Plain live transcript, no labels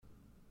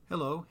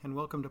Hello, and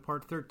welcome to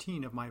part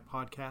 13 of my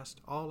podcast,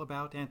 All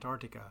About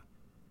Antarctica.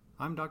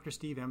 I'm Dr.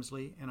 Steve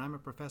Emsley, and I'm a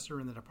professor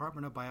in the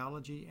Department of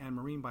Biology and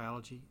Marine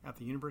Biology at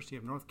the University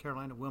of North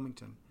Carolina,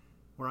 Wilmington,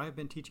 where I've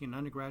been teaching an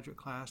undergraduate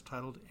class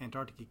titled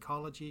Antarctic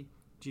Ecology,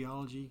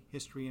 Geology,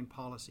 History, and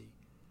Policy.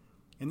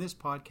 In this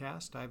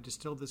podcast, I've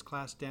distilled this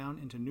class down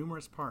into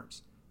numerous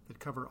parts that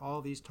cover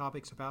all these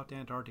topics about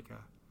Antarctica.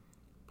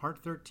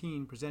 Part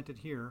 13, presented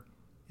here,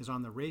 is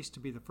on the race to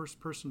be the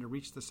first person to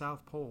reach the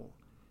South Pole,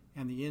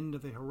 and the end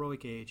of the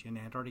heroic age in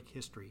Antarctic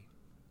history.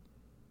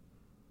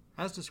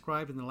 As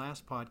described in the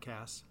last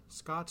podcast,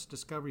 Scott's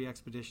discovery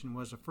expedition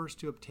was the first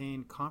to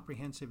obtain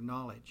comprehensive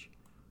knowledge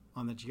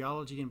on the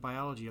geology and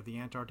biology of the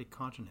Antarctic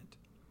continent,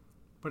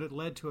 but it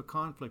led to a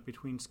conflict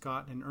between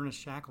Scott and Ernest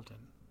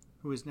Shackleton,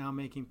 who is now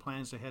making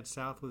plans to head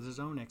south with his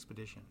own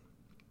expedition.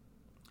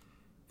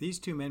 These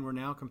two men were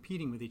now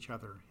competing with each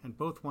other, and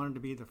both wanted to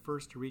be the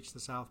first to reach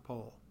the South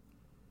Pole.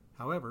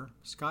 However,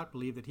 Scott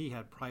believed that he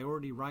had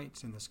priority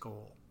rights in this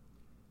goal.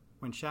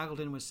 When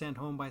Shackleton was sent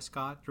home by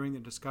Scott during the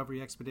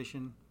discovery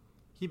expedition,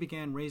 he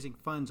began raising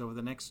funds over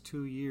the next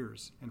 2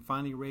 years and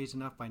finally raised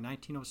enough by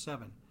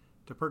 1907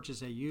 to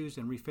purchase a used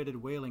and refitted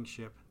whaling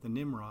ship, the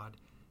Nimrod,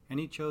 and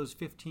he chose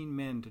 15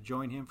 men to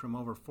join him from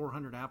over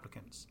 400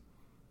 applicants.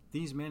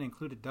 These men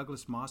included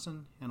Douglas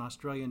Mawson, an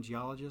Australian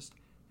geologist,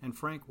 and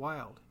Frank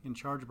Wild, in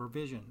charge of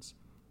provisions,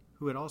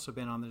 who had also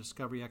been on the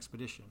discovery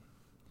expedition.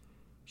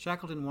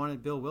 Shackleton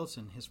wanted Bill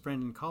Wilson, his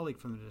friend and colleague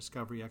from the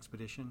discovery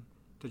expedition,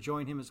 to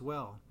join him as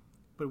well,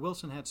 but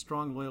Wilson had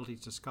strong loyalties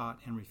to Scott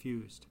and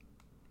refused.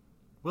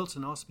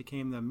 Wilson also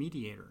became the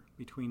mediator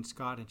between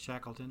Scott and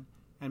Shackleton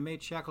and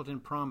made Shackleton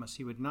promise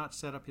he would not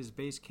set up his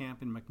base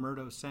camp in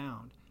McMurdo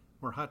Sound,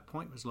 where Hut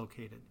Point was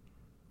located.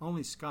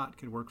 Only Scott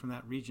could work from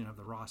that region of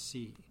the Ross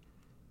Sea,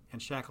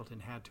 and Shackleton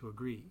had to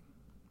agree.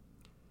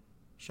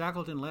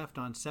 Shackleton left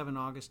on 7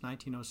 August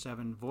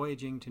 1907,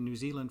 voyaging to New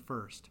Zealand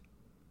first.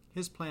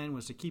 His plan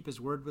was to keep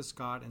his word with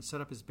Scott and set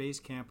up his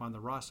base camp on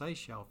the Ross Ice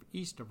Shelf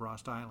east of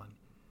Ross Island.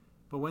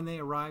 But when they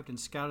arrived and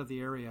scouted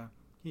the area,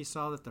 he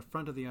saw that the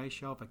front of the ice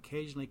shelf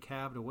occasionally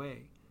calved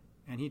away,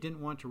 and he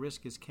didn't want to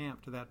risk his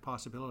camp to that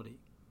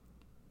possibility.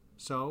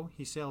 So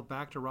he sailed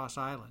back to Ross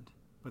Island,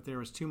 but there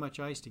was too much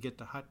ice to get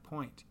to Hut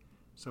Point,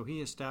 so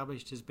he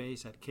established his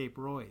base at Cape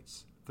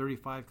Royds,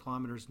 35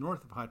 kilometers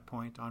north of Hut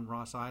Point on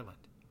Ross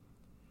Island.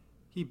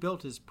 He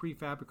built his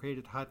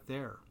prefabricated hut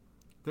there,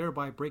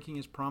 thereby breaking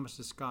his promise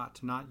to Scott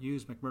to not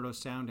use McMurdo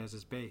Sound as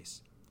his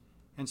base,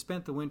 and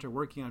spent the winter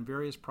working on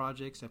various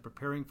projects and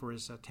preparing for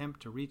his attempt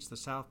to reach the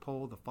South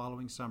Pole the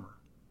following summer.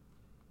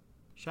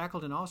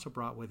 Shackleton also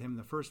brought with him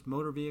the first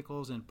motor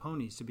vehicles and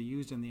ponies to be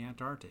used in the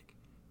Antarctic,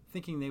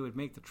 thinking they would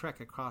make the trek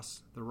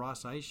across the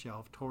Ross Ice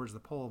Shelf towards the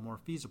pole more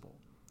feasible.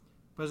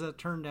 But as it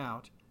turned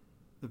out,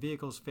 the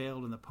vehicles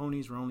failed and the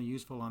ponies were only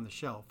useful on the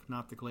shelf,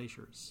 not the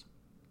glaciers.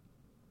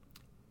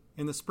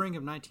 In the spring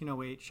of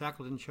 1908,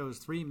 Shackleton chose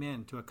 3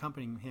 men to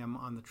accompany him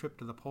on the trip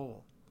to the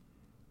pole,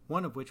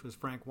 one of which was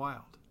Frank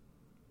Wild.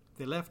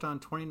 They left on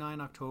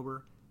 29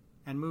 October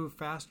and moved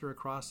faster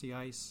across the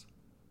ice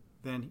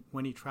than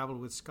when he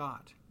traveled with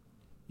Scott,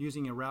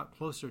 using a route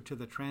closer to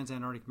the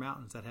Transantarctic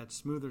Mountains that had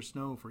smoother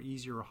snow for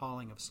easier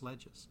hauling of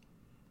sledges.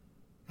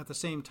 At the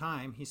same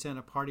time, he sent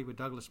a party with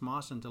Douglas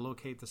Mawson to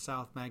locate the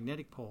South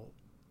Magnetic Pole,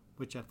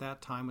 which at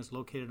that time was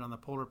located on the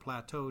polar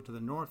plateau to the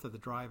north of the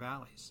dry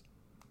valleys.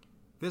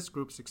 This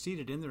group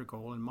succeeded in their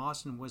goal, and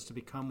Mawson was to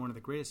become one of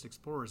the greatest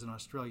explorers in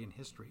Australian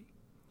history.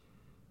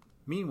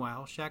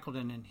 Meanwhile,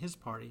 Shackleton and his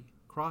party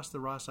crossed the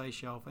Ross Ice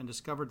Shelf and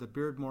discovered the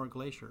Beardmore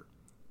Glacier,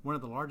 one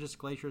of the largest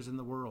glaciers in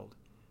the world,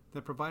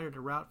 that provided a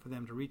route for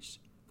them to reach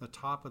the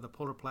top of the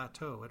polar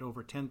plateau at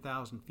over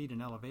 10,000 feet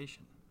in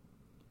elevation.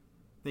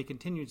 They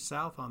continued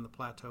south on the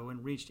plateau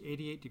and reached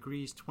 88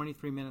 degrees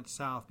 23 minutes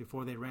south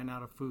before they ran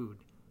out of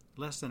food,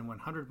 less than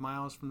 100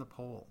 miles from the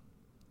pole.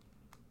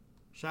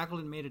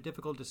 Shackleton made a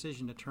difficult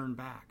decision to turn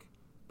back,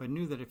 but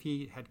knew that if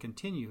he had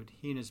continued,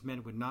 he and his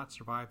men would not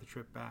survive the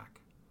trip back.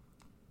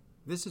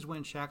 This is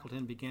when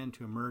Shackleton began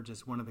to emerge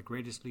as one of the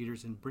greatest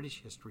leaders in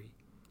British history,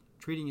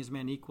 treating his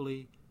men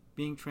equally,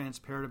 being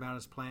transparent about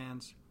his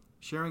plans,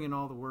 sharing in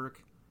all the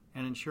work,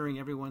 and ensuring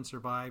everyone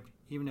survived,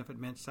 even if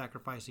it meant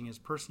sacrificing his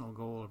personal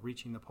goal of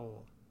reaching the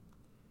pole.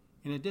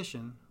 In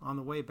addition, on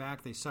the way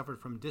back they suffered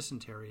from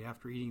dysentery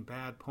after eating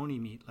bad pony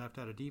meat left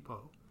at a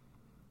depot.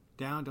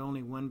 Down to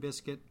only 1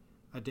 biscuit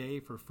a day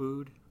for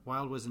food,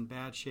 Wild was in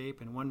bad shape,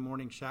 and one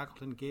morning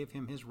Shackleton gave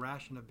him his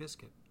ration of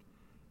biscuit.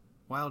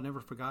 Wild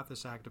never forgot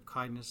this act of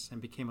kindness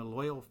and became a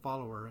loyal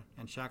follower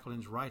and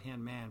Shackleton's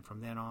right-hand man from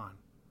then on.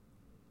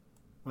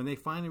 When they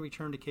finally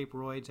returned to Cape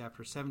Royds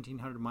after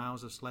 1,700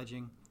 miles of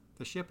sledging,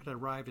 the ship had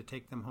arrived to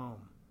take them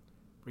home.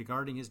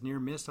 Regarding his near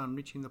miss on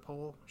reaching the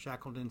pole,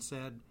 Shackleton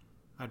said,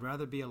 "I'd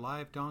rather be a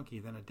live donkey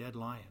than a dead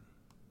lion."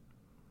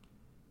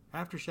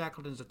 After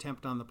Shackleton's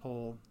attempt on the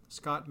pole,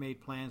 Scott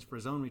made plans for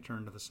his own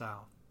return to the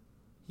south.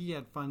 He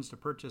had funds to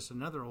purchase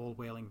another old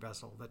whaling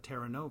vessel, the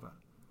Terra Nova,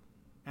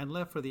 and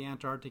left for the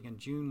Antarctic in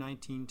June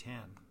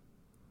 1910.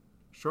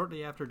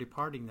 Shortly after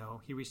departing,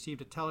 though, he received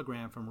a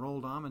telegram from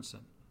Roald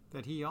Amundsen,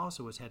 that he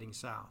also was heading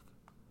south.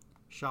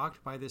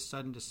 Shocked by this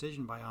sudden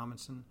decision by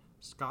Amundsen,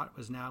 Scott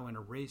was now in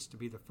a race to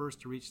be the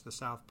first to reach the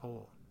South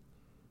Pole.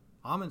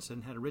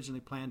 Amundsen had originally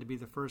planned to be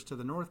the first to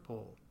the North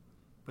Pole,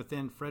 but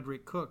then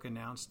Frederick Cook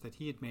announced that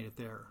he had made it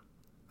there.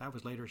 That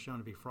was later shown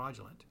to be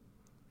fraudulent.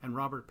 And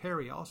Robert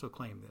Peary also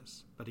claimed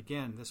this, but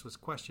again, this was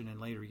questioned in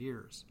later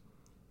years.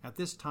 At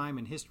this time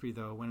in history,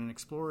 though, when an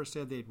explorer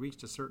said they had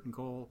reached a certain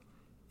goal,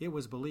 it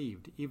was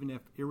believed, even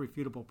if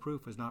irrefutable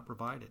proof was not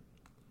provided.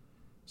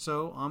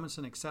 So,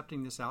 Amundsen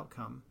accepting this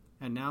outcome,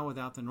 and now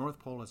without the North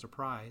Pole as a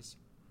prize,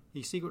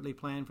 he secretly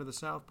planned for the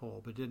South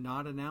Pole, but did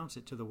not announce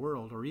it to the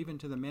world or even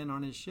to the men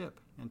on his ship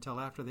until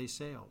after they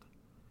sailed.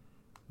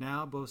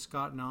 Now both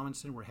Scott and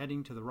Amundsen were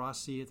heading to the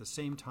Ross Sea at the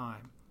same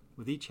time,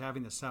 with each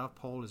having the South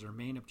Pole as their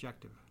main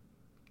objective.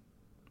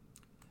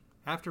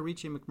 After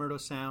reaching McMurdo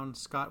Sound,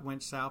 Scott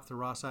went south to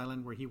Ross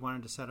Island where he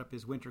wanted to set up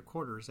his winter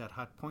quarters at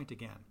Hut Point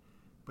again,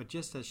 but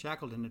just as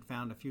Shackleton had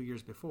found a few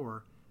years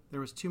before, there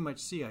was too much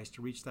sea ice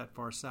to reach that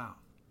far south.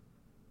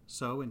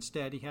 So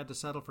instead he had to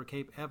settle for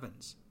Cape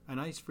Evans, an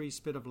ice-free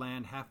spit of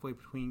land halfway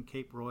between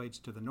Cape Royds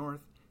to the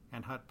north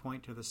and Hut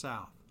Point to the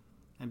south,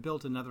 and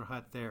built another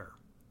hut there.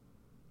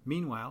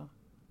 Meanwhile,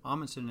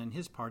 Amundsen and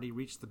his party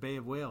reached the Bay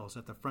of Whales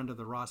at the front of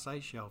the Ross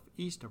Ice Shelf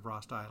east of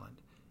Ross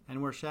Island,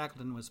 and where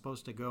Shackleton was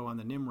supposed to go on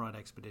the Nimrod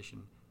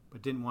expedition,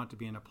 but didn't want to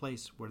be in a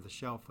place where the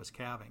shelf was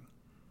calving.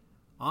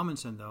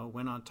 Amundsen, though,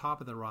 went on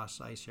top of the Ross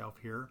Ice Shelf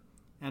here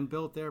and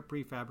built their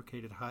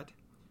prefabricated hut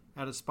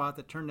at a spot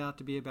that turned out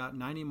to be about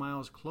 90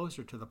 miles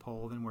closer to the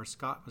pole than where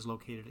Scott was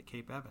located at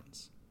Cape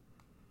Evans.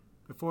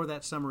 Before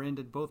that summer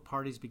ended, both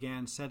parties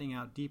began setting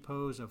out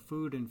depots of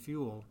food and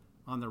fuel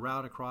on the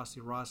route across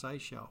the Ross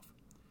Ice Shelf,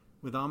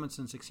 with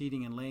Amundsen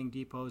succeeding in laying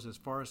depots as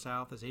far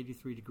south as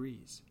 83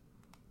 degrees.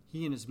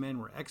 He and his men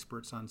were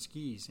experts on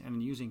skis and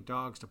in using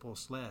dogs to pull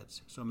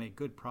sleds, so made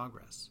good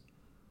progress.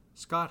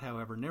 Scott,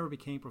 however, never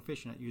became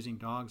proficient at using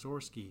dogs or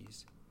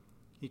skis.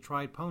 He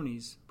tried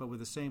ponies, but with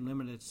the same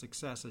limited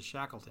success as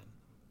Shackleton,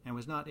 and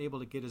was not able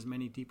to get as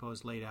many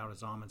depots laid out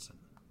as Amundsen.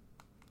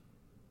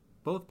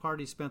 Both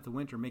parties spent the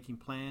winter making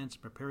plans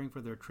and preparing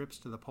for their trips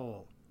to the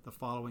pole the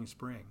following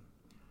spring.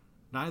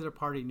 Neither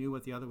party knew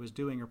what the other was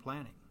doing or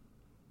planning.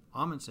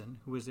 Amundsen,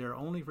 who was there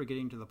only for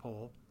getting to the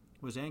pole,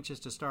 was anxious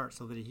to start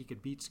so that he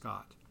could beat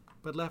Scott,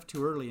 but left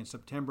too early in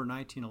September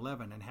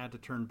 1911 and had to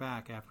turn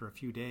back after a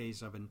few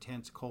days of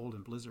intense cold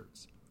and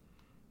blizzards.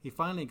 He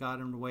finally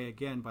got underway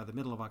again by the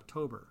middle of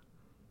October,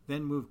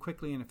 then moved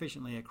quickly and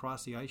efficiently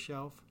across the ice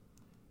shelf,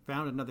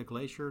 found another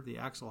glacier, the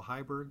Axel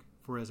Heiberg,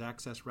 for his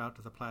access route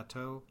to the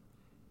plateau.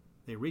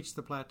 They reached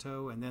the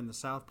plateau and then the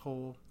South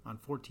Pole on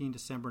 14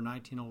 December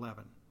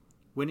 1911,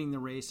 winning the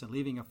race and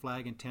leaving a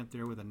flag and tent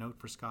there with a note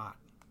for Scott.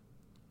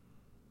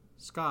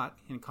 Scott,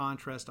 in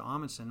contrast to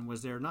Amundsen,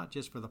 was there not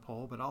just for the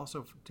pole, but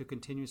also to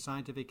continue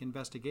scientific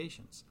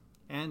investigations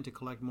and to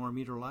collect more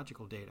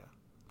meteorological data.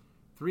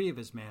 3 of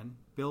his men,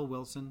 Bill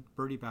Wilson,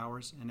 Bertie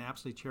Bowers, and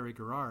Apsley Cherry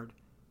Garrard,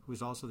 who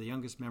was also the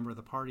youngest member of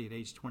the party at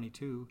age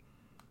 22,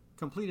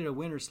 completed a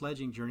winter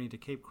sledging journey to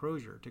Cape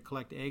Crozier to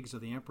collect eggs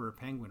of the emperor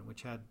penguin,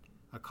 which had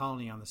a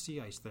colony on the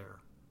sea ice there.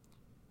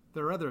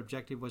 Their other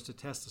objective was to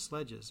test the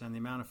sledges and the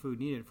amount of food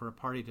needed for a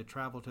party to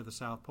travel to the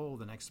South Pole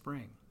the next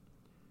spring.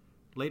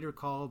 Later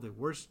called The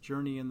Worst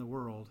Journey in the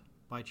World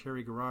by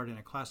Cherry Garrard in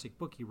a classic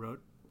book he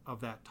wrote of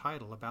that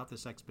title about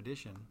this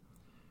expedition,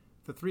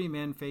 the 3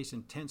 men faced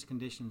intense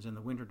conditions in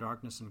the winter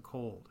darkness and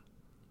cold.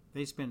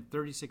 They spent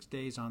 36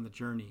 days on the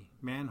journey,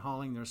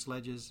 man-hauling their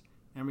sledges,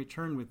 and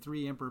returned with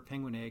 3 emperor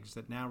penguin eggs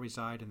that now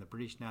reside in the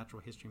British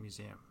Natural History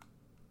Museum.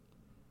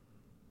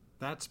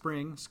 That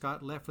spring,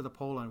 Scott left for the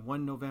pole on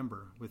 1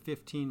 November with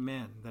 15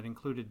 men that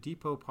included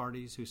depot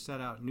parties who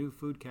set out new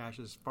food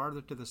caches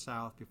farther to the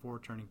south before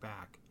turning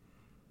back.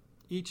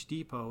 Each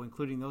depot,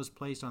 including those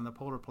placed on the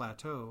polar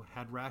plateau,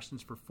 had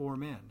rations for 4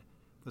 men,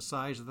 the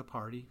size of the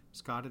party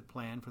Scott had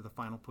planned for the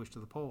final push to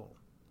the pole.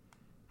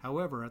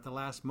 However, at the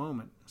last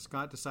moment,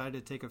 Scott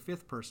decided to take a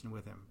 5th person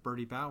with him,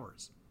 Bertie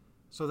Bowers,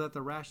 so that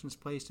the rations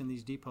placed in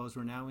these depots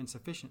were now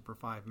insufficient for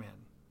 5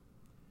 men.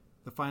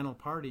 The final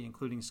party,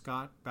 including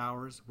Scott,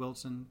 Bowers,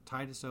 Wilson,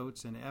 Titus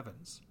Oates, and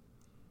Evans.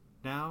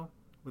 Now,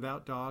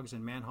 without dogs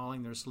and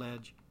man-hauling their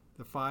sledge,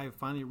 the 5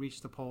 finally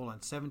reached the pole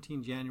on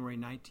 17 January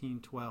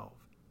 1912,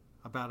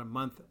 about a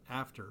month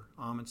after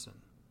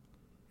Amundsen.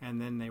 And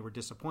then they were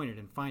disappointed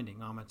in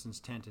finding Amundsen's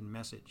tent and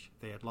message.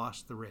 They had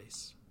lost the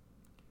race.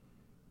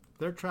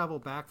 Their travel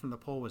back from the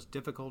pole was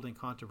difficult and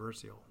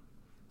controversial.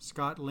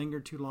 Scott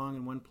lingered too long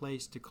in one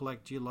place to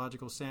collect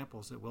geological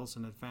samples that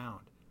Wilson had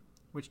found,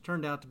 which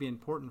turned out to be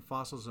important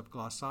fossils of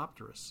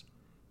Glossopteris,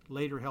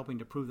 later helping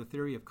to prove the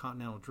theory of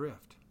continental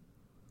drift.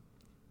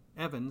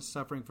 Evans,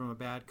 suffering from a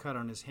bad cut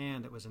on his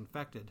hand that was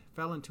infected,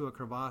 fell into a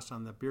crevasse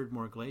on the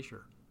Beardmore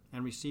Glacier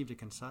and received a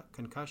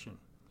concussion.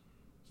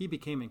 He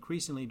became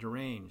increasingly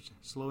deranged,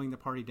 slowing the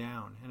party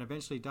down, and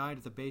eventually died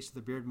at the base of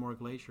the Beardmore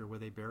Glacier where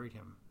they buried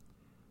him.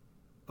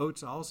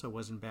 Oates also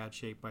was in bad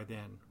shape by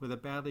then, with a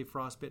badly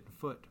frostbitten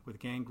foot with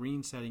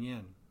gangrene setting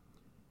in.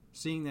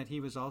 Seeing that he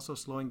was also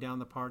slowing down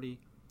the party,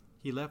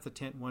 he left the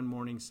tent one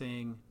morning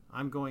saying,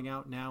 I'm going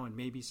out now and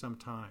maybe some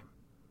time.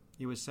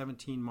 It was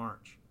 17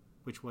 March,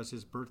 which was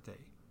his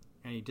birthday,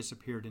 and he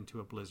disappeared into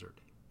a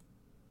blizzard.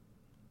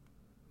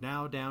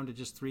 Now down to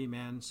just 3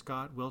 men,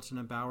 Scott, Wilson,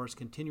 and Bowers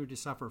continued to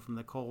suffer from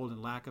the cold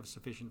and lack of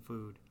sufficient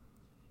food.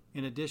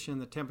 In addition,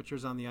 the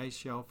temperatures on the ice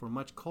shelf were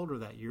much colder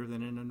that year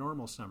than in a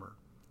normal summer,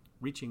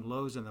 reaching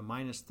lows in the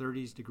minus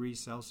 30 degrees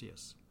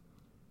Celsius.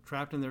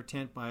 Trapped in their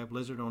tent by a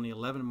blizzard only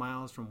 11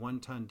 miles from One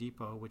Ton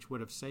Depot, which would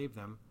have saved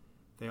them,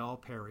 they all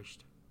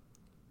perished.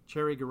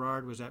 Cherry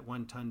Garrard was at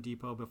One Ton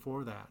Depot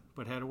before that,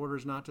 but had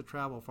orders not to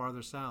travel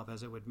farther south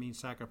as it would mean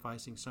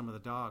sacrificing some of the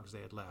dogs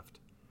they had left.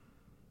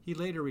 He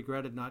later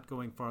regretted not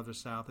going farther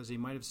south as he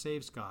might have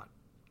saved Scott.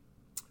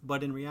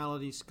 But in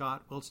reality,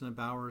 Scott, Wilson, and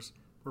Bowers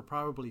were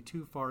probably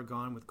too far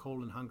gone with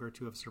cold and hunger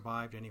to have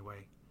survived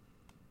anyway.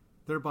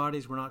 Their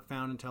bodies were not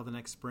found until the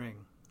next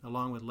spring,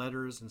 along with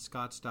letters and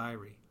Scott's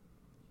diary.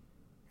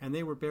 And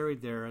they were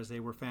buried there as they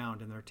were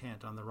found in their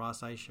tent on the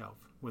Ross Ice Shelf,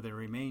 where they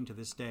remain to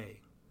this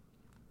day,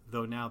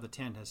 though now the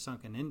tent has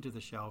sunken into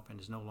the shelf and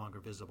is no longer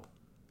visible.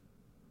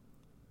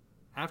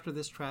 After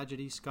this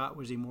tragedy, Scott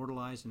was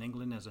immortalized in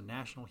England as a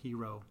national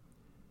hero,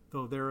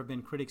 though there have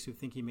been critics who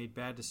think he made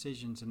bad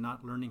decisions in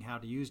not learning how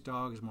to use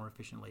dogs more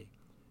efficiently,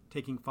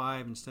 taking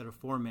 5 instead of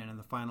 4 men in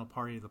the final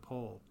party of the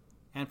pole,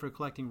 and for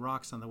collecting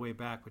rocks on the way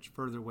back which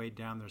further weighed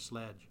down their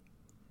sledge.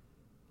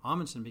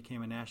 Amundsen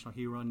became a national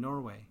hero in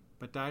Norway,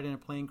 but died in a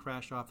plane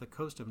crash off the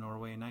coast of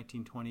Norway in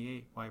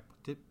 1928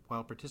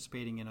 while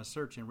participating in a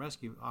search and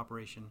rescue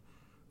operation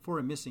for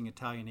a missing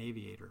Italian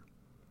aviator.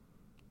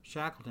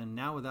 Shackleton,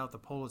 now without the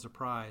pole as a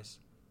prize,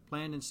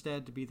 planned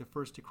instead to be the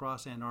first to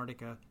cross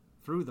Antarctica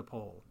through the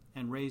pole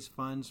and raise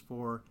funds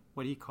for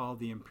what he called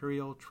the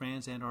Imperial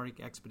Trans-Antarctic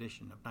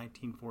Expedition of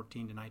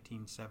 1914 to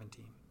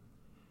 1917.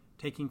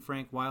 Taking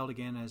Frank Wild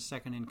again as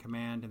second in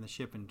command in the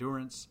ship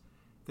Endurance,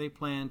 they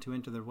planned to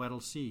enter the Weddell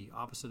Sea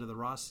opposite of the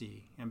Ross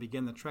Sea and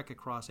begin the trek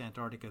across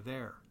Antarctica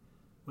there,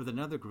 with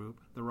another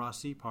group, the Ross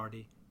Sea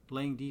Party,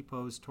 laying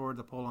depots toward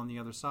the pole on the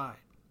other side.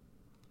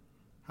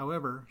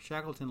 However,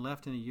 Shackleton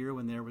left in a year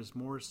when there was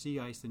more sea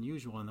ice than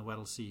usual in the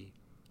Weddell Sea,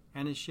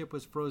 and his ship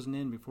was frozen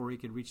in before he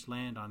could reach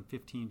land on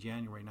 15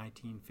 January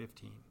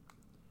 1915.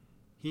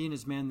 He and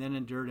his men then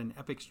endured an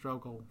epic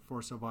struggle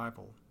for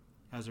survival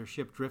as their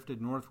ship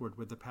drifted northward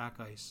with the pack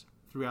ice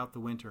throughout the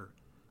winter,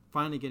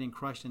 finally getting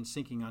crushed and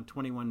sinking on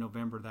 21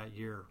 November that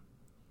year.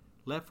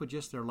 Left with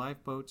just their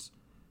lifeboats,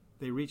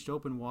 they reached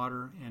open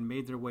water and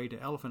made their way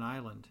to Elephant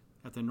Island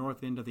at the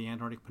north end of the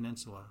Antarctic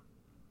Peninsula.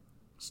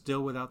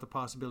 Still without the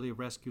possibility of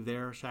rescue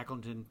there,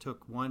 Shackleton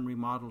took one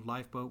remodeled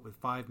lifeboat with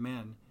 5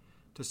 men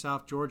to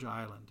South Georgia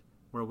Island,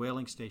 where a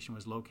whaling station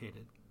was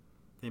located.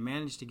 They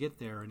managed to get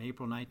there in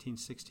April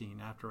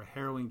 1916 after a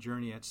harrowing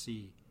journey at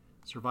sea,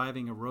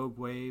 surviving a rogue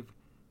wave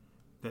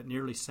that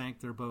nearly sank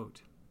their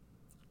boat.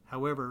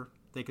 However,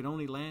 they could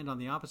only land on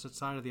the opposite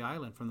side of the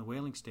island from the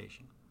whaling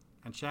station,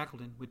 and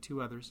Shackleton, with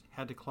 2 others,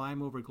 had to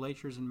climb over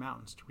glaciers and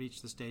mountains to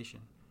reach the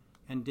station,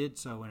 and did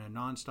so in a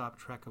non-stop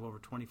trek of over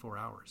 24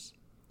 hours.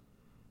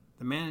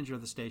 The manager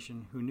of the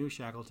station, who knew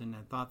Shackleton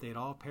and thought they had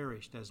all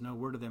perished as no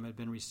word of them had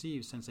been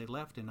received since they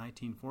left in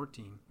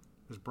 1914,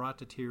 was brought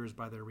to tears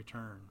by their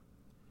return.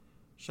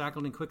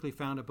 Shackleton quickly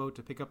found a boat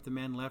to pick up the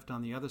men left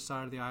on the other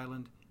side of the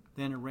island,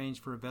 then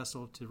arranged for a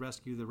vessel to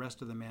rescue the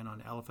rest of the men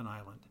on Elephant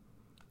Island.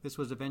 This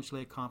was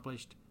eventually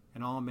accomplished,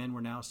 and all men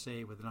were now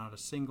saved with not a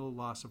single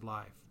loss of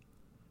life,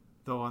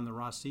 though on the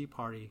Ross Sea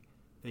Party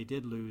they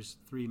did lose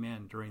 3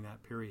 men during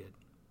that period.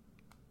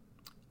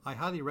 I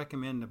highly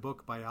recommend a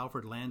book by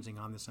Alfred Lansing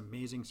on this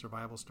amazing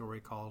survival story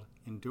called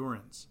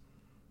Endurance.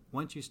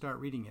 Once you start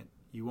reading it,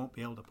 you won't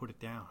be able to put it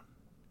down.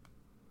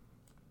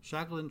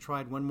 Shackleton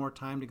tried one more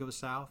time to go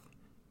south,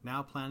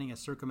 now planning a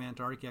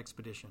circumantarctic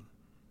expedition,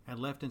 and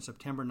left in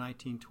September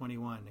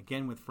 1921,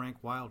 again with Frank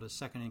Wild as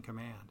second in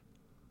command.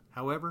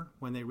 However,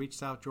 when they reached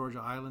South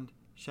Georgia Island,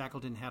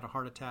 Shackleton had a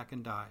heart attack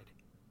and died.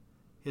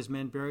 His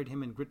men buried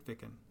him in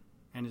Grytviken,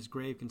 and his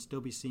grave can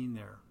still be seen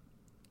there.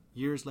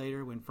 Years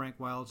later, when Frank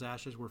Wild's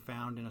ashes were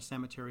found in a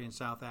cemetery in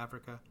South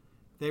Africa,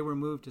 they were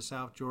moved to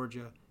South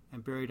Georgia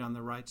and buried on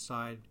the right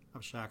side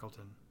of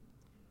Shackleton.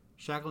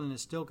 Shackleton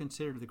is still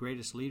considered the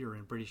greatest leader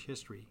in British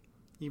history,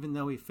 even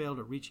though he failed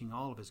at reaching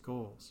all of his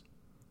goals.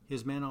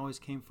 His men always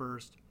came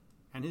first,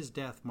 and his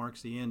death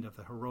marks the end of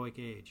the heroic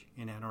age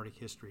in Antarctic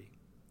history.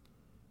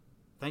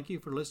 Thank you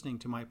for listening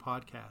to my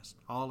podcast,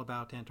 All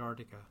About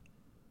Antarctica.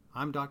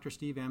 I'm Dr.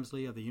 Steve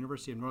Emsley of the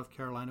University of North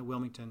Carolina,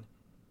 Wilmington,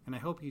 and I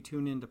hope you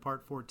tune in to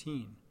Part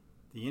 14,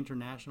 the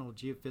International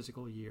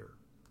Geophysical Year.